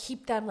 I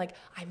keep them, like,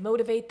 I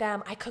motivate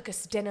them. I cook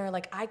us dinner.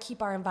 Like, I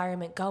keep our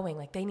environment going.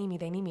 Like, they need me,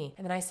 they need me.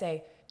 And then I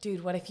say,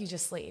 dude, what if you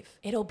just leave?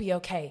 It'll be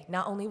okay.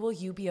 Not only will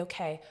you be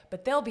okay,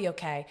 but they'll be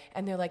okay.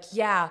 And they're like,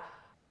 yeah,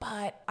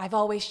 but I've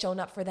always shown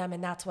up for them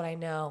and that's what I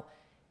know.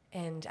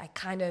 And I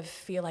kind of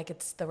feel like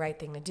it's the right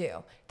thing to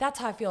do. That's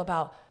how I feel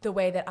about the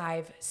way that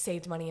I've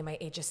saved money in my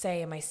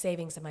HSA and my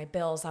savings and my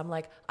bills. I'm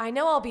like, I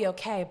know I'll be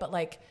okay, but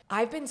like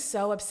I've been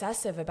so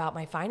obsessive about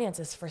my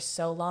finances for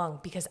so long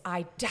because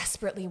I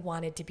desperately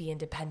wanted to be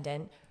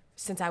independent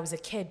since I was a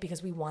kid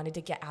because we wanted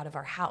to get out of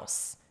our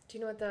house. Do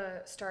you know what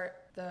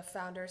the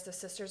founders, the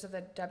sisters of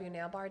the W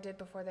Nail Bar did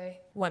before they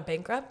went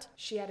bankrupt?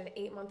 She had an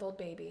 8-month-old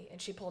baby and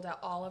she pulled out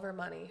all of her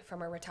money from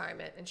her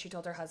retirement and she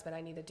told her husband,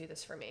 I need to do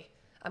this for me.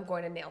 I'm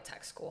going to nail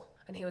tech school.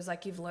 And he was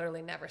like, you've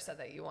literally never said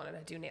that you wanted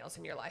to do nails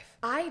in your life.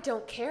 I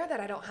don't care that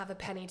I don't have a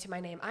penny to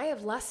my name. I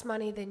have less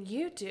money than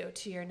you do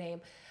to your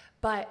name.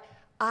 But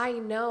I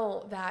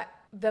know that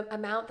the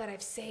amount that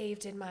I've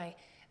saved in my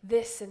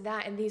this and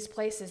that in these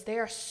places, they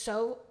are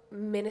so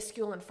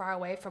minuscule and far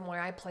away from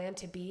where I plan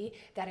to be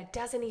that it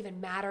doesn't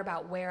even matter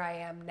about where I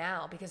am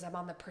now because I'm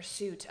on the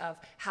pursuit of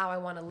how I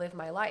want to live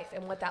my life.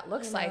 And what that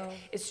looks like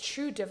is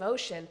true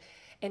devotion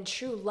and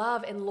true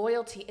love and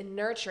loyalty and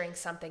nurturing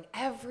something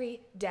every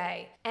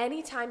day.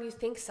 Anytime you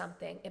think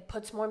something, it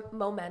puts more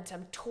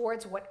momentum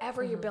towards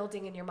whatever you're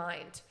building in your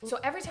mind. So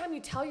every time you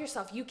tell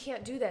yourself you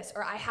can't do this,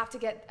 or I have to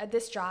get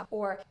this job,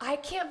 or I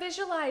can't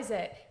visualize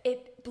it,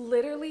 it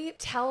literally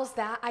tells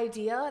that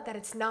idea that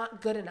it's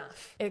not good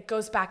enough. It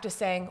goes back to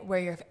saying where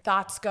your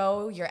thoughts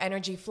go, your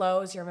energy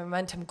flows, your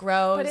momentum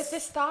grows. But if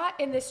this thought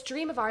in this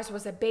dream of ours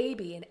was a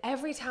baby, and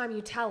every time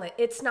you tell it,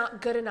 it's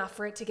not good enough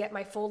for it to get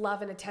my full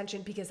love and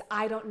attention because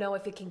I don't know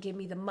if it can give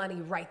me the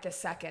money right this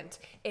second,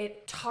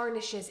 it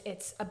tarnishes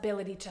its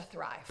ability to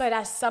thrive. But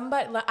as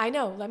somebody, I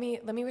know, let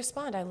me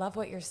respond. I love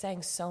what you're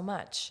saying so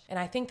much. And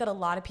I think that a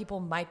lot of people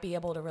might be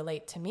able to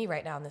relate to me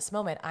right now in this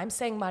moment. I'm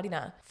saying,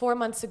 Marina, 4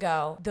 months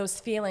ago, those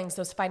feelings,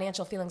 those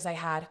financial feelings I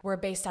had were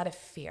based out of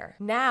fear.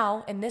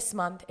 Now, in this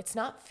month, it's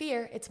not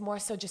fear. It's more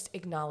so just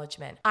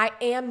acknowledgement. I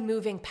am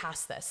moving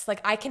past this.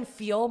 Like I can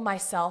feel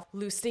myself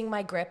loosening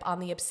my grip on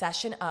the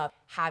obsession of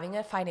having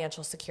a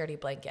financial security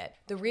blanket.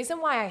 The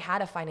reason why I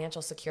had a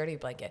financial security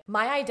blanket,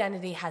 my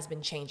identity has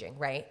been changing,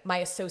 right? My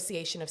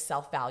association of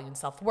self-value and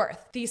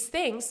self-worth. These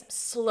things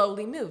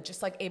slowly move,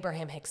 just like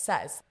Abraham Hicks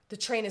says. The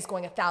train is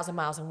going 1,000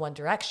 miles in one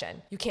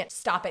direction. You can't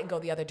stop it and go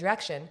the other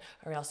direction,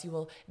 or else you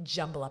will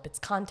jumble up its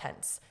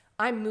contents.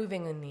 I'm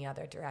moving in the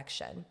other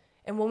direction.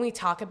 And when we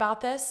talk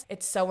about this,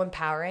 it's so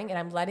empowering, and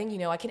I'm letting you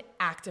know I can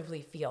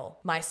actively feel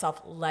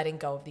myself letting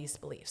go of these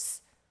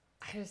beliefs.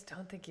 I just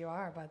don't think you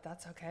are, but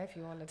that's okay if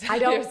you want to tell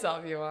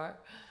yourself you are.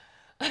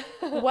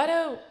 What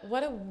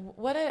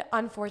a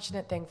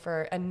unfortunate thing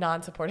for a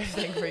non-supportive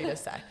thing for you to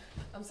say.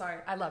 I'm sorry.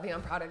 I love you.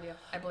 I'm proud of you.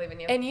 I believe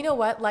in you. And you know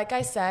what? Like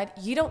I said,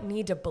 you don't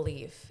need to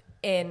believe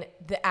in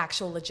the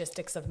actual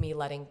logistics of me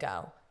letting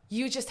go.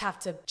 You just have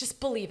to just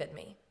believe in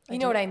me. You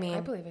know what I mean?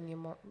 I believe in you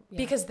more. Yeah.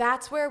 Because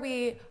that's where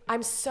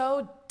I'm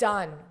so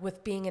done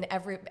with being in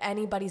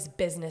anybody's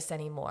business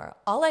anymore.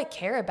 All I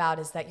care about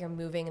is that you're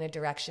moving in a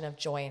direction of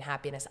joy and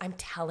happiness. I'm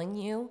telling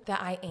you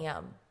that I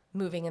am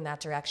moving in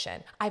that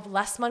direction. I've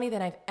less money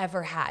than I've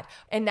ever had.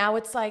 And now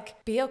it's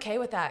like, be okay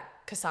with that,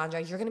 Cassandra.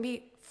 You're going to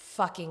be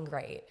fucking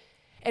great.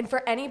 And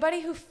for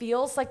anybody who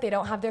feels like they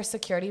don't have their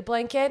security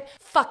blanket,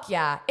 fuck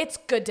yeah, it's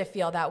good to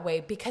feel that way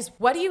because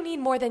what do you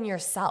need more than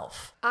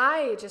yourself?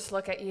 I just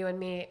look at you and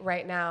me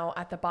right now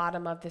at the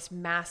bottom of this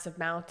massive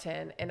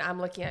mountain and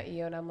I'm looking at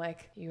you and I'm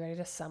like, you ready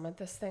to summit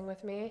this thing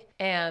with me?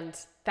 And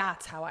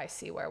that's how I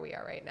see where we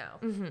are right now.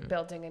 Mm-hmm.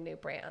 Building a new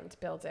brand,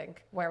 building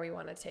where we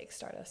want to take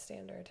Stardust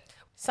Standard.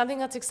 Something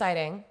that's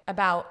exciting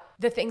about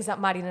the things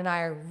that Marina and I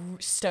are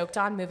stoked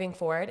on moving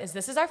forward is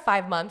this is our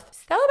 5-month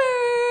sober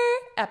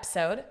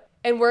episode.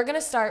 And we're going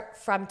to start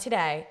from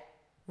today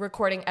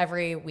recording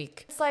every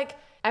week. It's like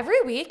every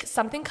week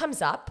something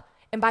comes up.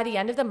 And by the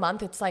end of the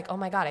month, it's like, oh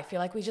my God, I feel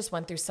like we just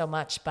went through so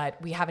much,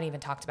 but we haven't even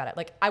talked about it.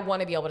 Like I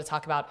want to be able to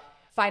talk about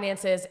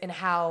finances and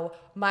how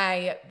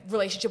my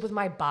relationship with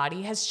my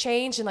body has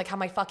changed and like how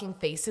my fucking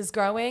face is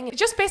growing.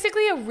 Just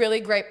basically a really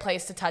great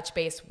place to touch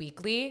base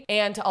weekly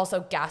and to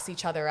also gas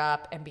each other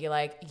up and be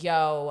like,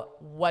 yo,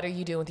 what are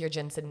you doing with your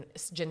ginseng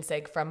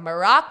from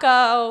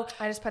Morocco?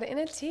 I just put it in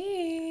a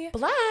tea.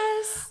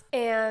 Bless.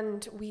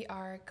 And we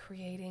are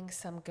creating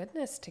some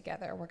goodness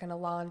together. We're going to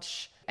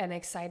launch an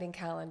exciting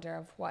calendar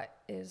of what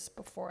is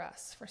before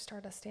us for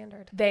Stardust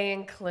Standard. They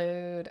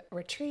include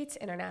retreats,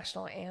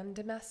 international and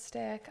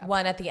domestic,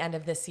 One at the end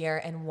of this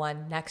year and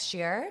one next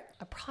year.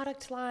 a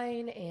product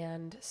line,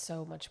 and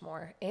so much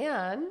more.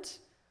 And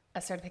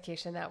a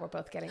certification that we're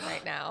both getting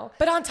right now.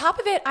 But on top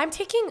of it, I'm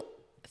taking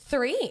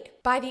 3.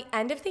 By the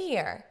end of the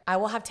year, I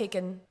will have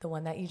taken the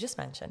one that you just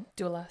mentioned.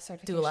 Doula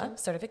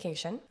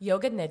certification.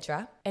 Yoga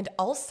Nidra. And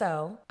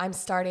also,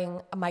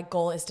 my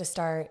goal is to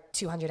start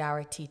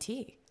 200-hour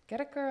TT. Get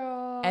it,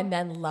 girl. And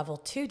then level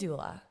 2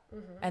 doula.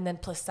 And then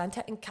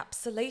placenta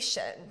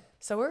encapsulation.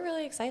 So we're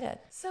really excited.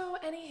 So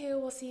anywho,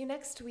 we'll see you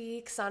next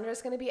week.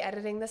 Sandra's going to be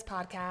editing this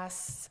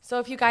podcast. So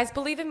if you guys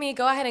believe in me,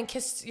 go ahead and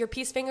kiss your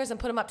peace fingers and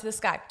put them up to the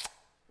sky.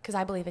 Because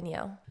I believe in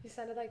you. You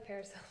sounded like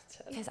Paris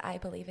Hilton. Because I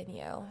believe in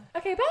you.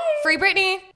 Okay, bye. Free Britney.